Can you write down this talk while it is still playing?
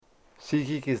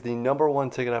SeatGeek is the number one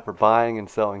ticket app for buying and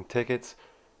selling tickets.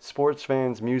 Sports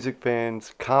fans, music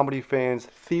fans, comedy fans,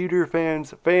 theater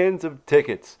fans, fans of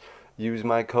tickets. Use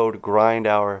my code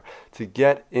GRINDHOUR to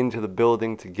get into the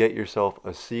building to get yourself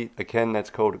a seat. Again, that's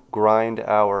code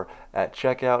GRINDHOUR at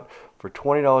checkout for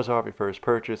 $20 off your first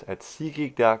purchase at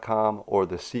SeatGeek.com or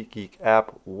the SeatGeek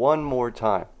app. One more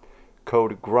time,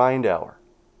 code GRINDHOUR.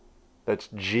 That's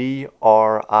GRINDHOUR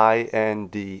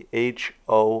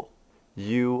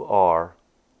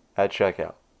at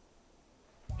checkout.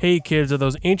 Hey kids, are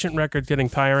those ancient records getting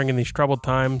tiring in these troubled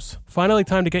times? Finally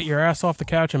time to get your ass off the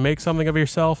couch and make something of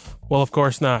yourself? Well, of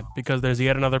course not, because there's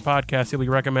yet another podcast you'll be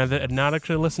recommended and not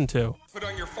actually listen to. Put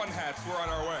on your fun hats, we're on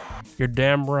our way. You're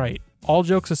damn right. All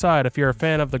jokes aside, if you're a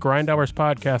fan of the Grind Hours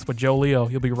podcast with Joe Leo,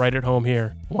 you'll be right at home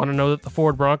here. Want to know that the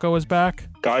Ford Bronco is back?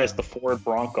 Guys, the Ford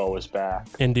Bronco is back.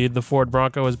 Indeed, the Ford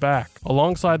Bronco is back.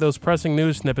 Alongside those pressing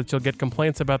news snippets, you'll get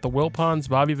complaints about the Wilpons,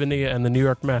 Bobby Bonilla, and the New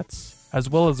York Mets, as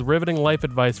well as riveting life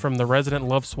advice from the resident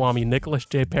love swami Nicholas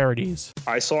J. Parodies.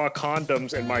 I saw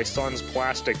condoms in my son's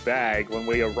plastic bag when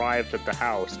we arrived at the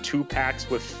house. 2 packs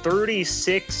with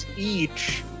 36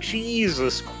 each.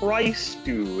 Jesus Christ,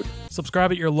 dude.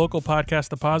 Subscribe at your local podcast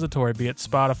depository, be it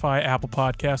Spotify, Apple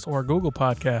Podcasts, or Google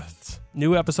Podcasts.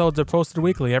 New episodes are posted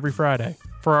weekly every Friday.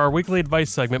 For our weekly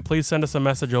advice segment, please send us a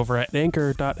message over at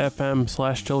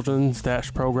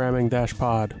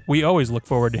anchor.fm/children's-programming-pod. We always look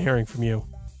forward to hearing from you.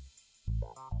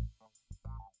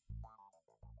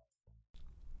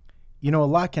 You know, a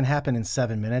lot can happen in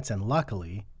 7 minutes, and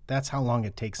luckily, that's how long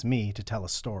it takes me to tell a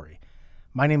story.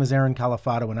 My name is Aaron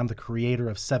Califato, and I'm the creator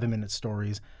of 7-Minute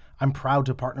Stories. I'm proud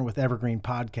to partner with Evergreen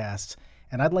Podcasts,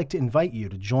 and I'd like to invite you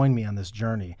to join me on this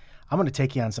journey. I'm going to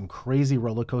take you on some crazy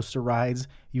roller coaster rides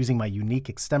using my unique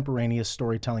extemporaneous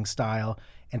storytelling style,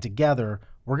 and together,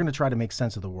 we're going to try to make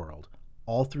sense of the world,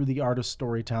 all through the art of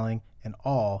storytelling, and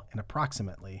all in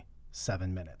approximately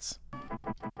 7 minutes.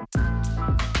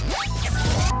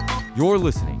 You're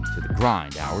listening to the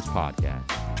Grind Hours Podcast.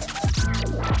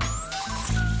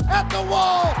 At the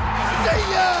wall! See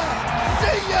ya!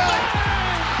 See ya!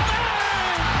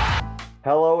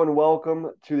 Hello and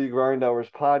welcome to the Grind Hours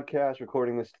Podcast,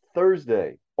 recording this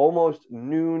Thursday, almost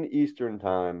noon Eastern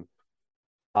time.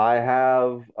 I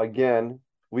have, again,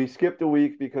 we skipped a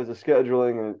week because of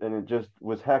scheduling and it just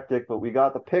was hectic, but we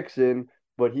got the picks in,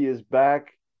 but he is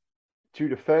back to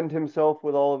defend himself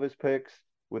with all of his picks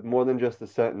with more than just a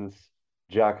sentence.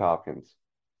 Jack Hopkins.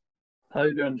 How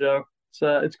you doing, Joe?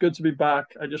 It's good to be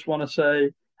back. I just want to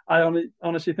say I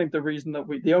honestly think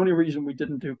the only reason we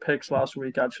didn't do picks last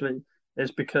week actually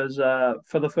is because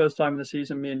for the first time in the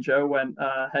season, me and Joe went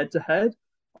head to head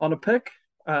on a pick.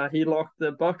 He locked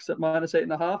the Bucks at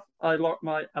 -8.5. I locked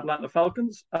my Atlanta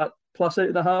Falcons at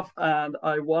 +8.5, and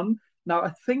I won. Now I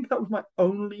think that was my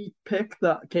only pick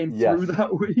that came through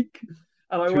that week.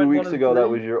 And I 2 went weeks ago, that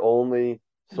was your only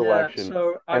selection. Yeah,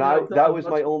 so that was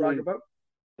my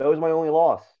only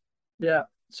loss. Yeah,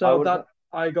 so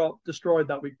I got destroyed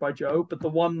that week by Joe, but the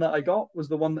one that I got was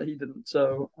the one that he didn't,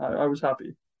 so I was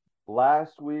happy.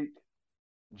 Last week,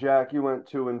 Jack, you went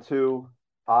 2-2.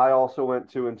 I also went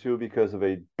 2-2 because of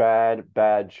a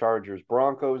bad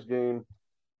Chargers-Broncos game.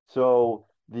 So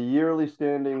the yearly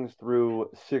standings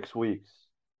through 6 weeks,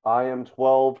 I am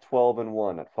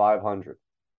 12-12-1 at 500.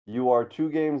 You are 2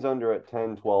 games under at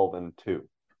 10-12-2.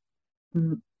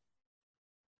 Mm-hmm.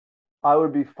 I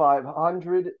would be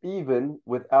 500 even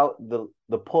without the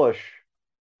push.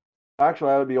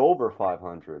 Actually, I would be over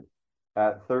 500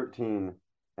 at 13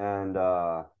 and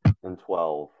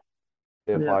 12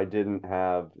 if I didn't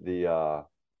have the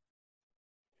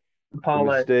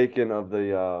mistaken of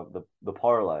the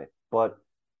parlay. But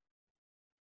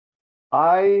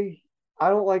I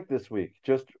don't like this week.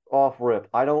 Just off rip,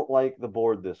 I don't like the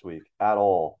board this week at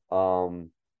all.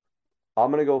 I'm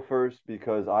gonna go first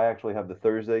because I actually have the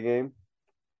Thursday game.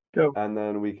 Go. And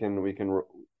then we can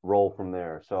roll from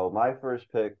there. So my first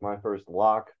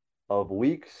lock of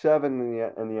week 7 in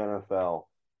the NFL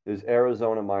is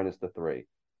Arizona -3.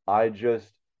 I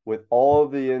just, with all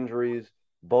of the injuries,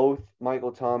 both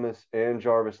Michael Thomas and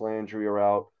Jarvis Landry are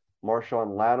out.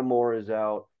 Marshawn Lattimore is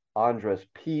out. Andres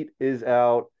Pete is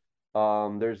out.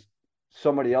 There's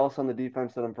somebody else on the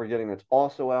defense that I'm forgetting that's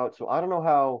also out. So I don't know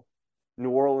how New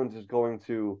Orleans is going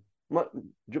to,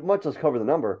 much less cover the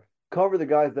number, cover the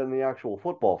guys that in the actual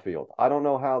football field. I don't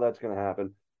know how that's going to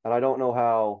happen. And I don't know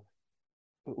how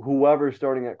whoever's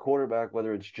starting at quarterback,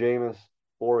 whether it's Jameis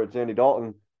or it's Andy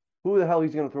Dalton, who the hell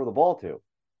he's going to throw the ball to.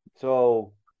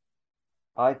 So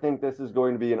I think this is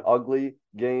going to be an ugly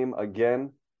game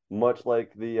again, much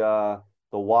like the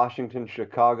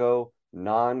Washington-Chicago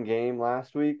non-game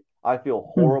last week. I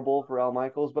feel horrible for Al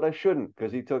Michaels, but I shouldn't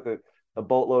because he took a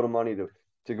boatload of money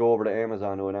to go over to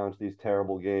Amazon to announce these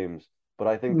terrible games. But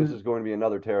I think this is going to be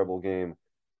another terrible game.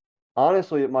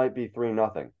 Honestly, it might be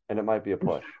 3-0, and it might be a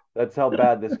push. That's how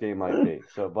bad this game might be.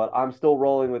 So, but I'm still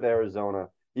rolling with Arizona,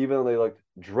 even though they looked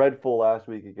dreadful last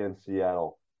week against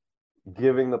Seattle,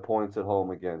 giving the points at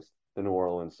home against the New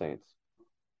Orleans Saints.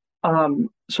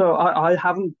 So I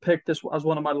haven't picked this as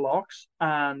one of my locks,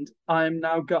 and I'm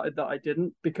now gutted that I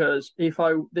didn't, because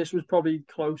this was probably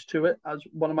close to it as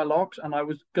one of my locks, and I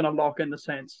was gonna lock in the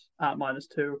Saints at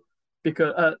 -2,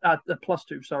 because at the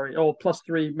 +2, sorry, or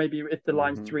 +3, maybe if the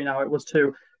line's 3 now, it was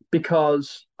 2,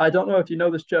 because I don't know if you know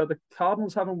this, Joe, the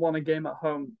Cardinals haven't won a game at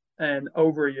home in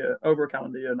over a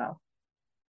calendar year now.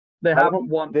 They haven't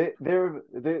won.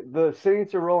 The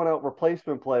Saints are rolling out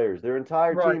replacement players. Their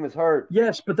entire team is hurt.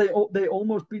 Yes, but they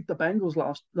almost beat the Bengals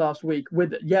last week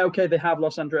with it. Yeah, okay, they have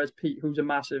lost Andreas Pete, who's a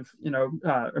massive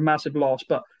loss,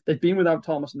 but they've been without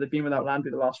Thomas and they've been without Landry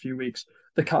the last few weeks.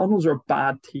 The Cardinals are a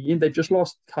bad team. They've just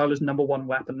lost Kyler's number one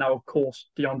weapon. Now, of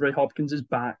course, DeAndre Hopkins is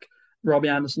back. Robbie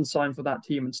Anderson signed for that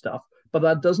team and stuff. But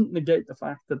that doesn't negate the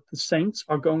fact that the Saints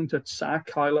are going to sack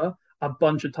Kyler a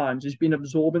bunch of times. He's been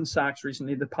absorbing sacks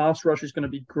recently. The pass rush is going to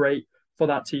be great for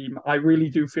that team. I really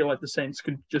do feel like the Saints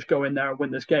could just go in there and win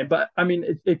this game. But I mean,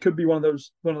 it could be one of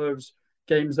those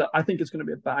games that I think it's going to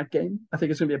be a bad game. I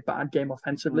think it's going to be a bad game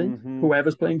offensively,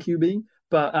 whoever's playing QB.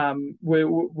 But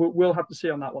we'll have to see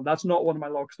on that one. That's not one of my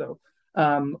locks, though.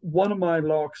 One of my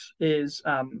locks is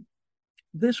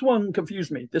this one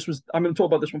confused me. I'm going to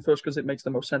talk about this one first because it makes the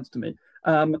most sense to me.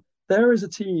 There is a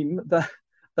team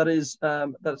that's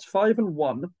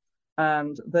 5-1,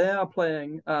 and they are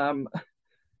playing.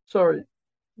 Sorry,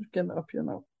 just getting it up here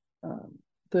now.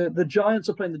 The Giants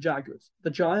are playing the Jaguars. The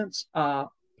Giants are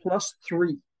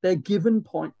 +3. They're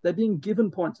being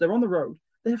given points. They're on the road.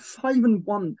 They're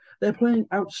 5-1. They're playing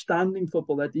outstanding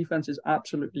football. Their defense is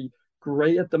absolutely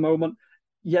great at the moment.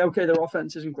 Yeah, okay, their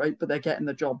offense isn't great, but they're getting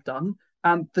the job done.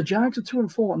 And the Jags are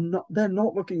 2-4, and they're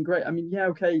not looking great. I mean, yeah,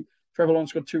 okay, Trevor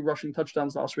Lawrence got 2 rushing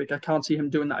touchdowns last week. I can't see him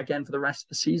doing that again for the rest of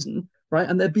the season, right?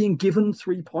 And they're being given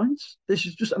 3 points. This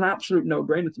is just an absolute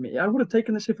no-brainer to me. I would have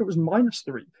taken this if it was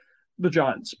 -3, the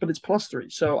Giants, but it's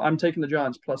 +3. So I'm taking the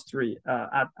Giants +3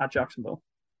 at Jacksonville.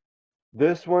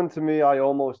 This one to me, I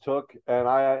almost took, and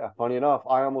funny enough,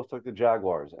 I almost took the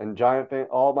Jaguars. And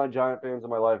all my Giant fans in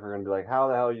my life are going to be like, "How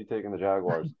the hell are you taking the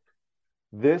Jaguars?"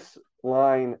 This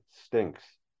line stinks,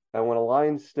 and when a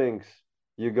line stinks,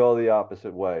 you go the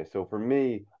opposite way. So for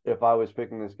me, if I was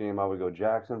picking this game, I would go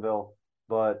Jacksonville.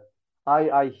 But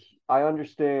I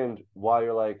understand why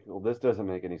you're like, well, this doesn't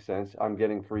make any sense. I'm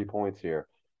getting 3 points here.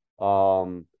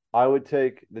 I would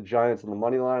take the Giants on the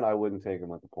money line. I wouldn't take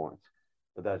them at the points.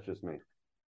 But that's just me.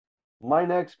 My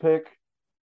next pick,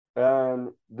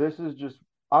 and this is just,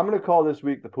 I'm going to call this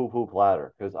week the poo-poo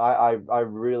platter because I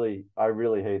really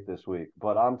hate this week.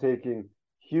 But I'm taking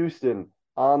Houston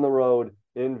on the road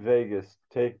in Vegas,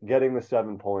 getting the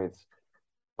 7 points.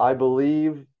 I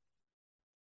believe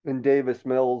in Davis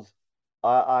Mills.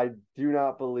 I do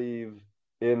not believe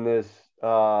in this.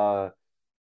 I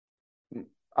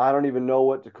don't even know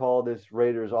what to call this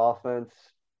Raiders offense.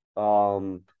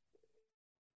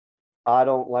 I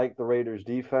don't like the Raiders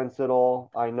defense at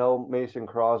all. I know Mason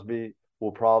Crosby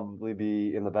will probably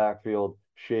be in the backfield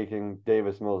shaking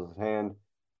Davis Mills' hand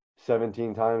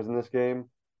 17 times in this game,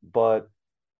 but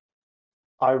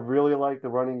I really like the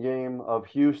running game of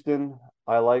Houston.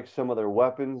 I like some of their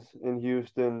weapons in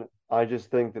Houston. I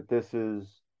just think that this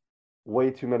is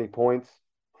way too many points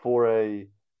for a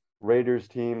Raiders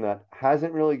team that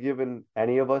hasn't really given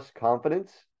any of us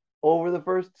confidence over the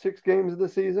first 6 games of the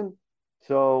season.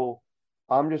 So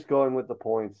I'm just going with the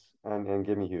points and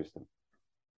give me Houston.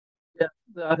 Yeah,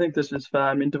 I think this is fair.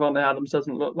 I mean, Davante Adams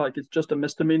doesn't look like it's just a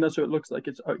misdemeanor, so it looks like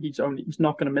he's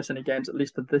not going to miss any games, at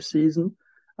least for this season.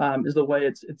 Is the way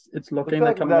it's looking. The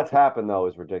fact that that's happened though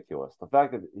is ridiculous. The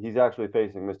fact that he's actually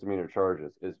facing misdemeanor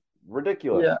charges is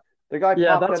ridiculous. Yeah, the guy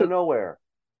popped out of nowhere.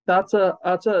 That's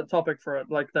a topic for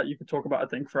that you could talk about, I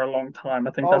think, for a long time.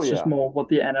 I think that's just more what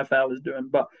the NFL is doing.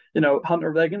 But they're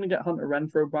going to get Hunter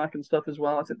Renfrow back and stuff as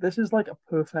well. I think this is like a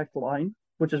perfect line,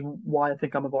 which is why I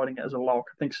think I'm avoiding it as a lock.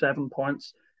 I think 7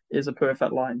 points is a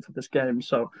perfect line for this game.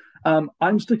 So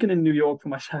I'm sticking in New York for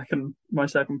my second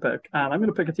pick, and I'm going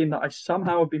to pick a team that I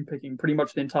somehow have been picking pretty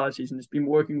much the entire season. It's been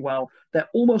working well. They're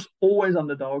almost always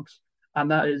underdogs,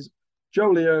 and that is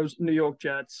Joe Leo's New York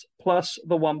Jets plus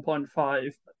the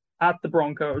 1.5 at the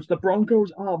Broncos. The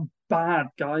Broncos are bad,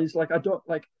 guys. Like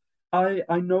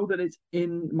I know that it's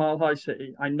in Mile High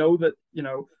City. I know that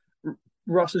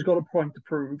Russ has got a point to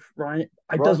prove, right?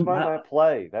 It Russ doesn't might matter. not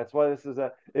play. That's why this is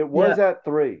at. It was at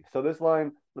 3. So this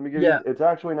line, let me give you. It's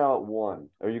actually now at 1.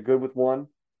 Are you good with 1?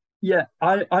 Yeah,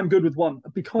 I'm good with 1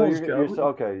 because So Joe.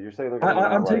 okay. You're saying they're going to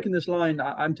I'm taking this line.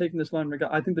 I'm taking this line.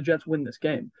 I think the Jets win this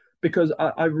game because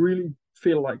I really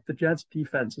feel like the Jets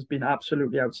defense has been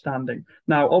absolutely outstanding.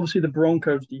 Now, obviously, the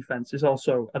Broncos defense is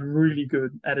also a really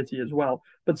good entity as well.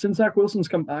 But since Zach Wilson's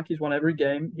come back, he's won every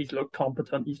game. He's looked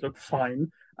competent. He's looked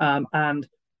fine. And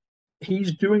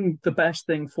he's doing the best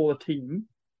thing for the team,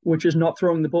 which is not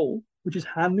throwing the ball, which is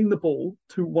handing the ball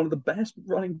to one of the best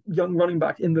young running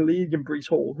back in the league in Breece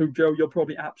Hall, who, Joe, you're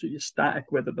probably absolutely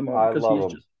ecstatic with at the moment because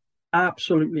he's just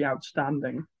absolutely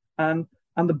outstanding. And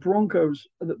the Broncos,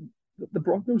 the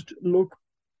Broncos look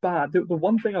bad. The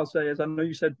one thing I'll say is, I know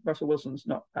you said Russell Wilson's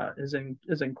not is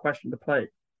in question to play.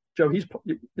 Joe,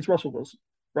 it's Russell Wilson.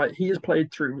 Right, he has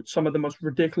played through some of the most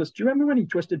ridiculous. Do you remember when he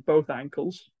twisted both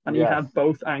ankles and he had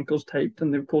both ankles taped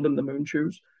and they called him the moon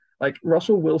shoes? Like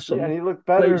Russell Wilson, and he looked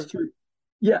better.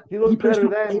 He looked better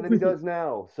then than he does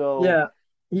now. So yeah,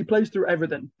 he plays through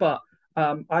everything. But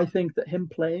I think that him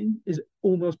playing is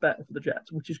almost better for the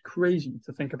Jets, which is crazy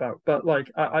to think about. But like,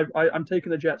 I'm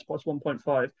taking the Jets plus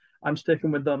 1.5. I'm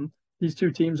sticking with them. These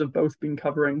two teams have both been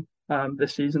covering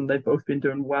this season. They've both been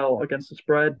doing well against the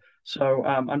spread. So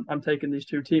I'm taking these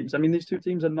two teams. I mean, these two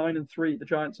teams are 9-3. The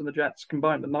Giants and the Jets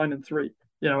combined are 9-3.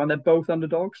 You know, and they're both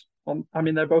underdogs.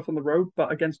 They're both on the road,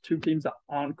 but against two teams that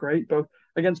aren't great. Both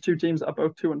against two teams that are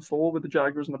both 2-4 with the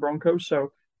Jaguars and the Broncos.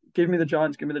 So give me the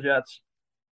Giants, give me the Jets.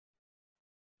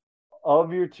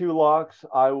 Of your two locks,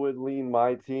 I would lean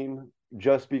my team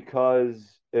just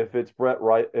because if it's Brett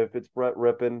Rippon, it's Brett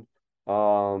Rippon.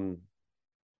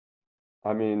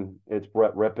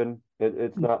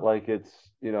 It's not like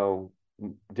it's,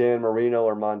 Dan Marino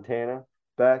or Montana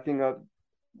backing up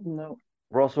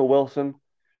Russell Wilson.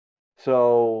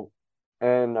 So,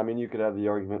 and you could have the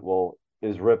argument, well,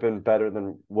 is Rippon better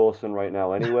than Wilson right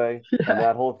now anyway? And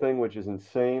that whole thing, which is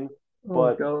insane.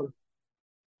 But,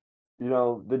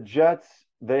 the Jets,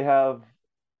 they have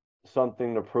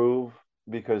something to prove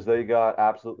because they got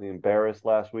absolutely embarrassed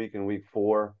last week in week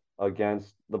 4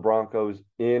 against the Broncos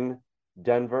in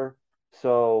Denver.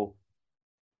 So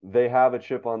they have a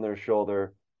chip on their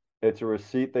shoulder. It's a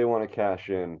receipt they want to cash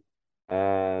in.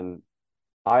 And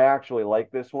I actually like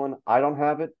this one. I don't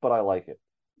have it, but I like it.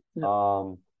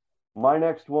 Yeah. My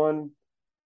next one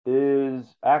is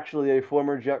actually a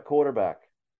former Jet quarterback,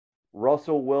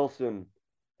 Russell Wilson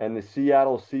and the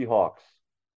Seattle Seahawks.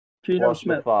 Geno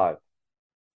Smith. 5.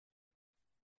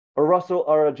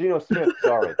 Or Geno Smith,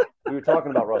 sorry. We were talking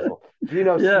about Russell.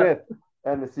 Geno Smith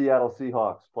and the Seattle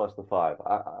Seahawks plus the 5.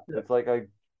 It's like we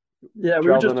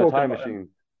were just in a talking time about machine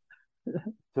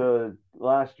to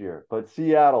last year. But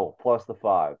Seattle plus the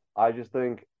 5. I just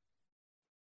think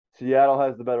Seattle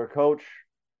has the better coach.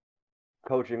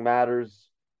 Coaching matters.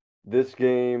 This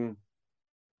game,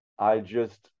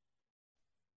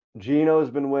 Geno's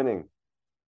been winning.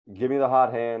 Give me the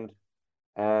hot hand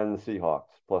and the Seahawks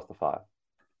plus the 5.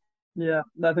 Yeah,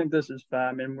 I think this is fair.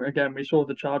 I mean, again, we saw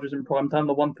the Chargers in prime time.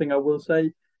 The one thing I will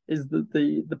say is that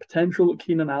the potential that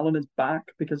Keenan Allen is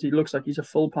back because he looks like he's a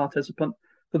full participant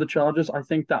for the Chargers. I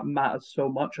think that matters so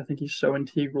much. I think he's so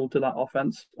integral to that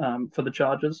offense for the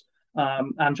Chargers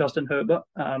and Justin Herbert.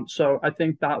 So I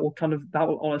think that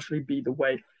will honestly be the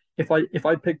way. If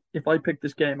I pick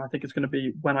this game, I think it's going to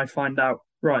be when I find out,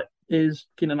 right, is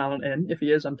Keenan Allen in? If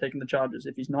he is, I'm taking the Chargers.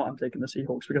 If he's not, I'm taking the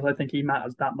Seahawks because I think he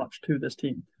matters that much to this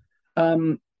team.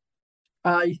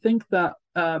 I think that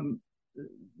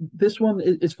this one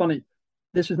is funny.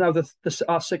 This is now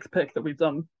our 6th pick that we've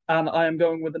done, and I am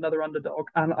going with another underdog.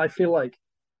 And I feel like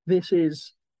this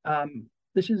is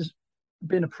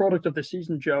been a product of the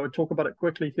season, Joe. I'll talk about it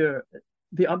quickly here.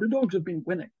 The underdogs have been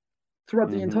winning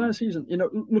throughout the entire season.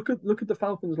 Look at the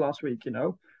Falcons last week.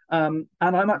 And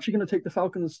I'm actually going to take the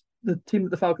Falcons, the team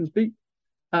that the Falcons beat.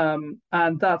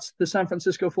 And that's the San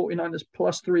Francisco 49ers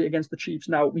plus 3 against the Chiefs.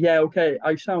 Now, okay,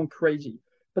 I sound crazy,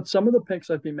 but some of the picks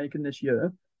I've been making this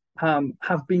year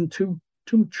have been too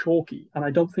chalky, and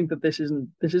I don't think that this isn't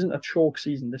a chalk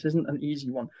season. This isn't an easy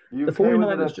one. The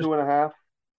 49ers 2.5.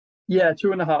 Yeah,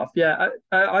 2.5. Yeah,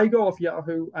 I go off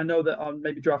Yahoo. I know that on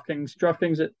maybe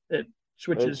DraftKings it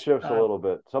switches. It shifts a little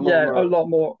bit. A lot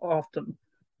more often.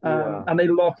 And they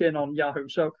lock in on Yahoo.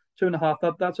 So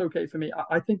 2.5, that's okay for me.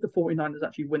 I think the 49ers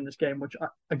actually win this game, which,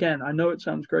 again, I know it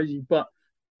sounds crazy, but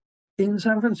in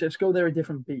San Francisco, they're a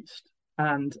different beast.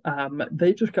 And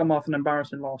they just come off an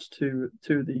embarrassing loss to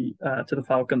the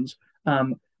Falcons.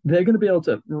 They're going to be able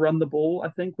to run the ball, I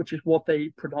think, which is what they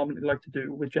predominantly like to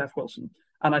do with Jeff Wilson.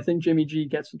 And I think Jimmy G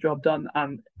gets the job done.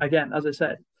 And again, as I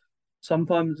said,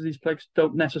 sometimes these picks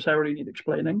don't necessarily need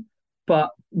explaining.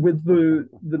 But with the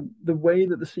way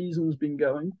that the season's been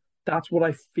going, that's what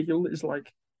I feel is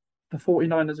like the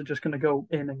 49ers are just going to go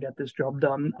in and get this job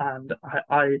done. And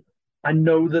I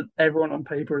know that everyone on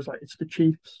paper is like, it's the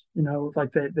Chiefs,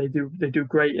 like they do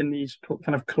great in these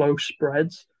kind of close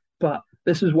spreads. But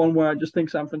this is one where I just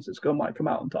think San Francisco might come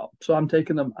out on top. So I'm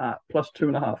taking them at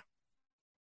 +2.5.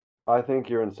 I think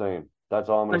you're insane. That's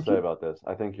all I'm going to Thank say you. about this.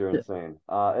 I think you're Yeah. insane.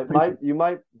 Thank You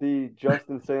might be just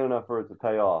insane enough for it to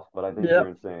pay off, but I think Yeah. you're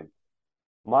insane.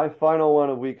 My final one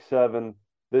of week 7.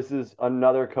 This is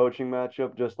another coaching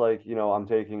matchup, just like, I'm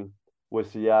taking with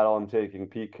Seattle. I'm taking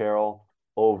Pete Carroll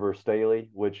over Staley,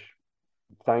 which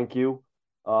thank you.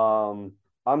 I'm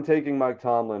taking Mike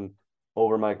Tomlin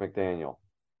over Mike McDaniel.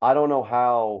 I don't know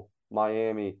how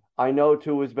Miami. I know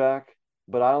Tua's back,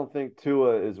 but I don't think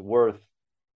Tua is worth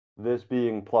this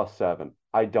being +7.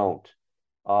 I don't.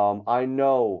 I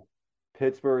know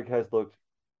Pittsburgh has looked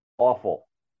awful,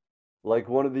 like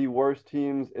one of the worst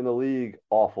teams in the league,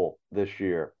 awful this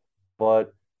year.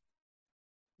 But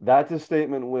that's a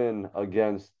statement win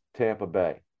against Tampa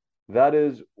Bay. That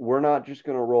is, we're not just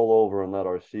going to roll over and let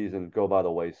our season go by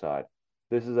the wayside.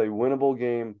 This is a winnable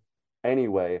game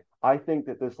anyway. I think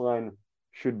that this line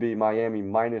should be Miami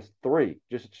 -3,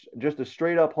 just a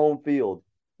straight up home field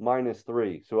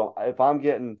 -3. So if I'm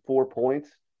getting 4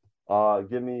 points,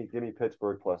 give me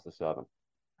Pittsburgh +7.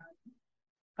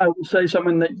 I will say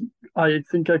something that I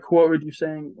think I quoted you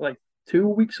saying like 2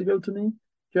 weeks ago to me,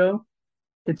 Joe.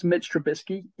 It's Mitch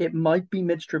Trubisky. It might be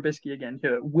Mitch Trubisky again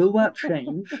here. Will that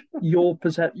change your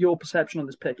perception on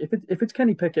this pick? If it's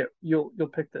Kenny Pickett, you'll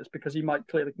pick this because he might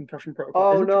clear the concussion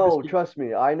protocol. Is Oh it no, Trubisky? trust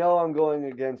me. I know I'm going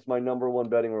against my number one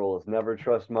betting rule is never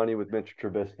trust money with Mitch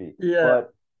Trubisky. Yeah,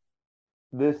 But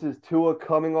this is Tua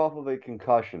coming off of a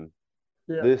concussion.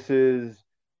 yeah. This is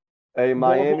a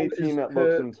Waddle Miami team is that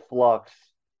looks in hurt. flux.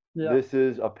 Yeah. This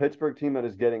is a Pittsburgh team that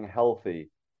is getting healthy.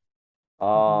 Mhm.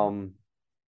 Um,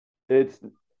 it's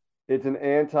it's an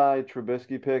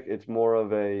anti-Trubisky pick. It's more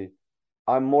of a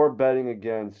I'm more betting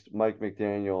against Mike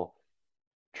McDaniel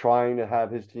trying to have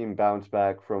his team bounce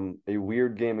back from a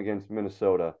weird game against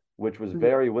Minnesota, which was Yeah.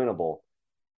 very winnable.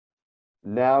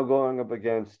 Now going up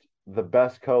against the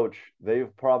best coach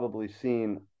they've probably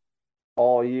seen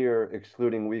all year,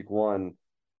 excluding week 1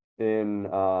 in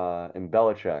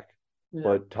Belichick. Yeah.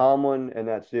 But Tomlin and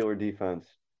that Steeler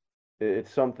defense,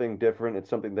 it's something different. It's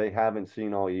something they haven't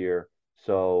seen all year.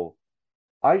 So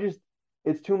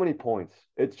it's too many points.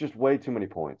 It's just way too many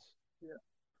points. Yeah.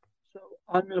 So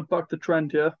I'm going to buck the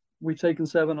trend here. We've taken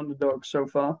 7 underdogs so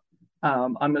far.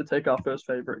 I'm going to take our first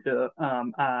favorite here.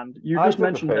 And you I just took a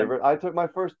mentioned him. favorite. I took my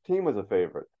first team as a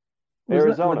favorite. Were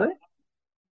Arizona. they?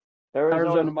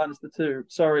 Arizona -2.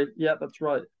 Sorry. Yeah, that's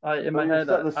right. In my head,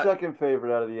 the second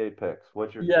favorite out of the 8 picks.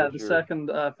 What's your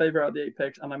second favorite out of the 8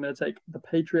 picks, and I'm going to take the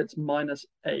Patriots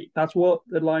 -8. That's what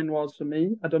the line was for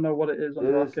me. I don't know what it is on It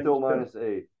is DraftKings. still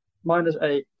 -8.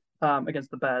 -8 against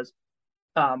the Bears.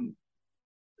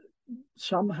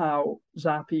 Somehow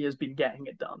Zappy has been getting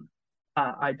it done.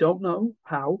 I don't know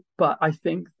how, but I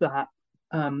think that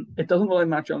it doesn't look like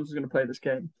Matt Jones is going to play this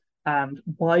game. And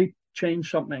why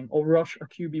change something or rush a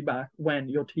QB back when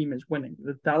your team is winning?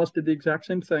 The Dallas did the exact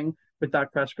same thing with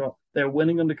Dak Prescott. They're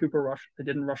winning under Cooper Rush. They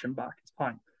didn't rush him back. It's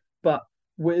fine. But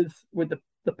with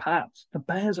the Pats, the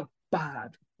Bears are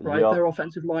bad, right? Yep. Their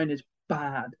offensive line is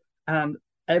bad, and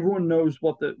everyone knows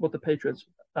what the Patriots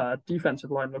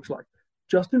defensive line looks like.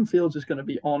 Justin Fields is going to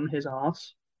be on his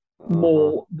ass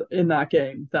more in that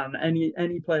game than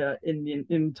any player in the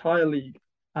entire league.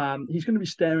 He's going to be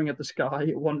staring at the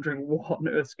sky, wondering what on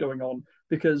earth's going on.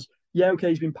 Because okay,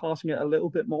 he's been passing it a little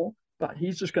bit more, but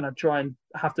he's just going to try and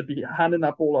have to be handing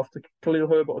that ball off to Khalil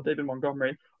Herbert or David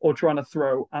Montgomery, or trying to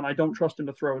throw. And I don't trust him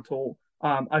to throw at all.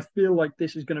 I feel like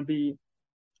this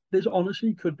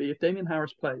honestly could be, if Damian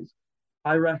Harris plays,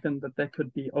 I reckon that there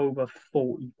could be over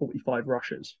 40, 45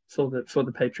 rushes for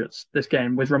the Patriots this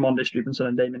game with Ramondre Stevenson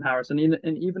and Damian Harris. And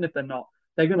even if they're not,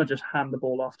 they're going to just hand the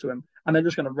ball off to him, and they're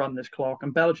just going to run this clock.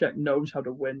 And Belichick knows how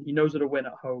to win. He knows how to win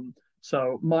at home.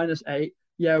 So -8,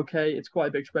 yeah, okay, it's quite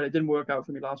a big spread. It didn't work out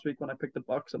for me last week when I picked the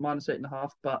Bucks at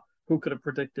 -8.5, but who could have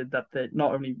predicted that they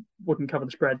not only wouldn't cover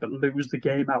the spread but lose the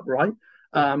game outright?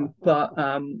 I'm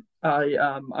going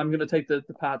to take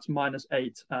the Pats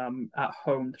 -8 at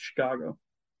home to Chicago.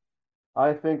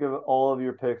 I think of all of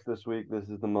your picks this week, this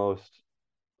is the most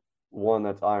one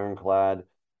that's ironclad.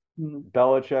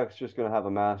 Belichick's just going to have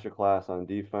a masterclass on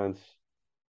defense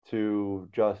to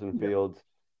Justin Fields.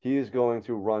 He is going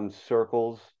to run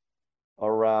circles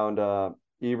around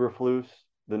Eberflus,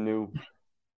 the new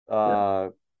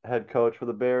head coach for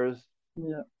the Bears.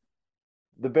 Yeah.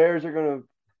 the Bears are going to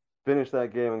finish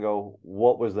that game and go,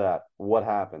 what was that? What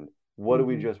happened? What did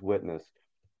we just witness?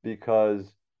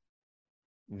 Because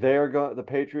the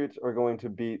Patriots are going to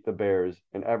beat the Bears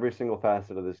in every single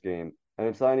facet of this game, and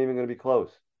it's not even going to be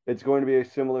close. It's going to be a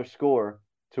similar score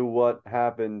to what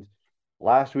happened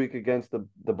last week against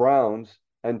the Browns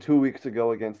and 2 weeks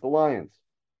ago against the Lions.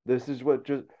 This is what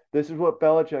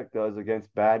Belichick does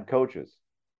against bad coaches.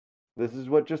 This is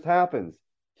what just happens.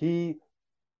 He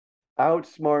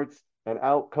outsmarts and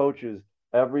outcoaches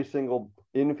every single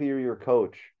inferior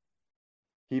coach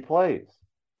he plays.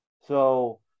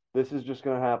 So this is just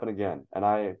going to happen again. And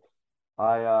I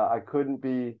couldn't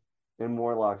be in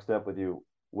more lockstep with you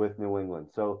with New England.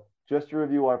 So just to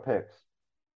review our picks.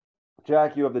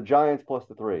 Jack, you have the Giants plus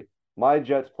the 3. My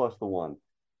Jets plus the 1.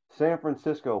 San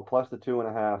Francisco plus the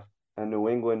 2.5. And New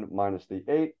England minus the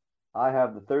 8. I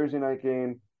have the Thursday night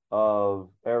game of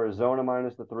Arizona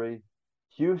minus the 3.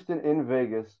 Houston in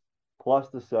Vegas plus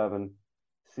the 7.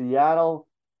 Seattle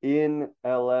in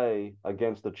LA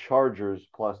against the Chargers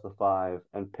plus the 5.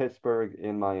 And Pittsburgh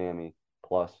in Miami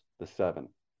plus the 7.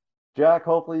 Jack,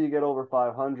 hopefully you get over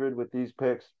 500 with these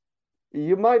picks.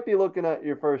 You might be looking at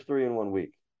your first 3 in 1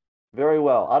 week. Very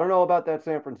well. I don't know about that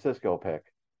San Francisco pick,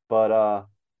 but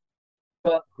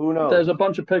who knows? There's a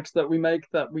bunch of picks that we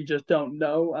make that we just don't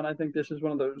know, and I think this is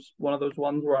one of those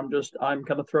ones where I'm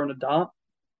kind of throwing a dart.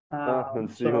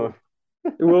 And see so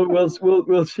we'll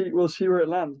see where it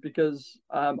lands, because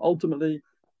ultimately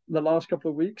the last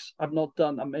couple of weeks I've not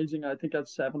done amazing. I think I had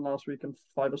 7 last week and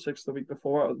 5 or 6 the week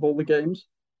before out of all the games,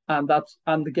 and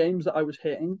the games that I was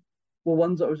hitting were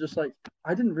ones that I was just like,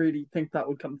 I didn't really think that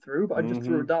would come through, but I just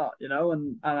threw a dart,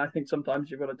 and I think sometimes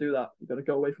you've got to do that. You've got to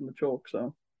go away from the chalk.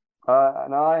 So no,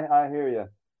 I hear you.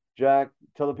 Jack,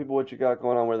 tell the people what you got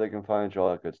going on, where they can find you,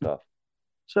 all that good stuff.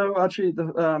 So actually,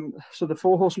 the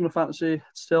Four Horsemen of Fantasy,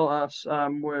 it's still us.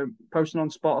 We're posting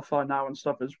on Spotify now and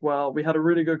stuff as well. We had a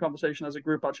really good conversation as a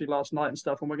group actually last night and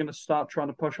stuff, and we're going to start trying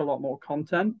to push a lot more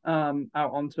content out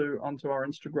onto our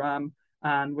Instagram,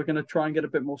 and we're going to try and get a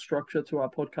bit more structure to our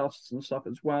podcasts and stuff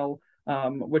as well,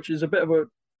 which is a bit of a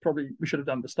probably we should have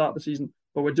done at the start of the season,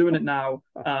 but we're doing it now.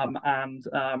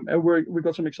 We've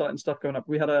got some exciting stuff going up.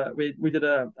 We did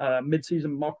a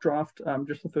mid-season mock draft,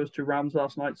 just the first 2 rounds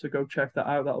last night. So go check that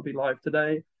out. That'll be live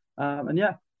today. And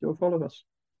yeah, go follow us.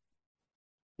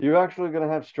 You're actually going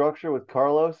to have structure with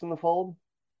Carlos in the fold?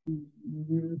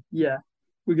 Yeah,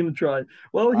 we're going to try.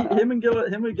 Well, him and Gil are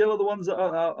the ones that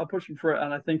are pushing for it,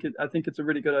 and I think it's a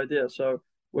really good idea. So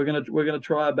we're gonna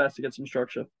try our best to get some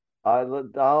structure.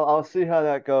 I'll see how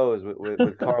that goes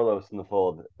with Carlos in the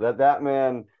fold. That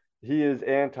man, he is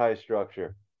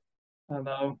anti-structure. I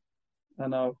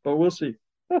know, but we'll see.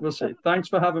 We'll see. Thanks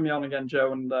for having me on again,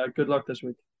 Joe, and good luck this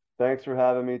week. Thanks for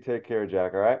having me. Take care,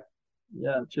 Jack. All right.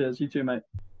 Yeah. Cheers. You too, mate.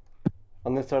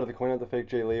 On this side of the coin, the fake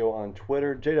J Leo on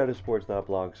Twitter,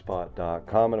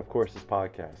 j.sports.blogspot.com, and of course this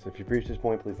podcast. If you've reached this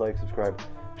point, please like, subscribe,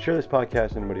 share this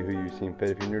podcast to anybody who you seem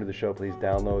fit. If you're new to the show, please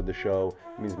download the show.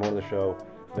 It means more to the show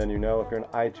than you know. If you're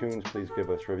on iTunes, please give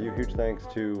us a review. Huge thanks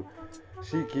to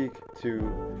SeatGeek, to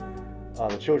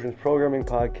the Children's Programming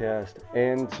Podcast,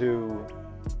 and to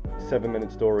 7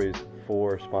 Minute Stories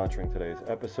for sponsoring today's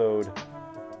episode.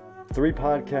 3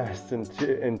 podcasts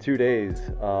in 2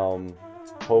 days.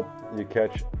 Hope you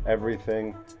catch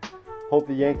everything. Hope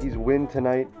the Yankees win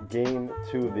tonight, game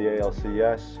 2 of the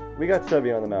ALCS. We got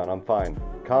Sevy on the mound. I'm fine.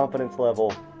 Confidence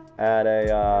level at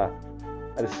a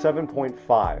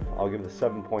 7.5. I'll give it a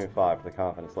 7.5 for the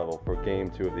confidence level for game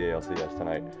 2 of the ALCS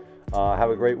tonight. Have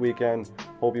a great weekend.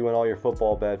 Hope you win all your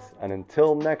football bets. And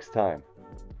until next time,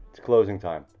 it's closing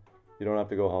time. You don't have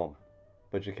to go home,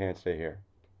 but you can't stay here.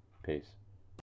 Peace.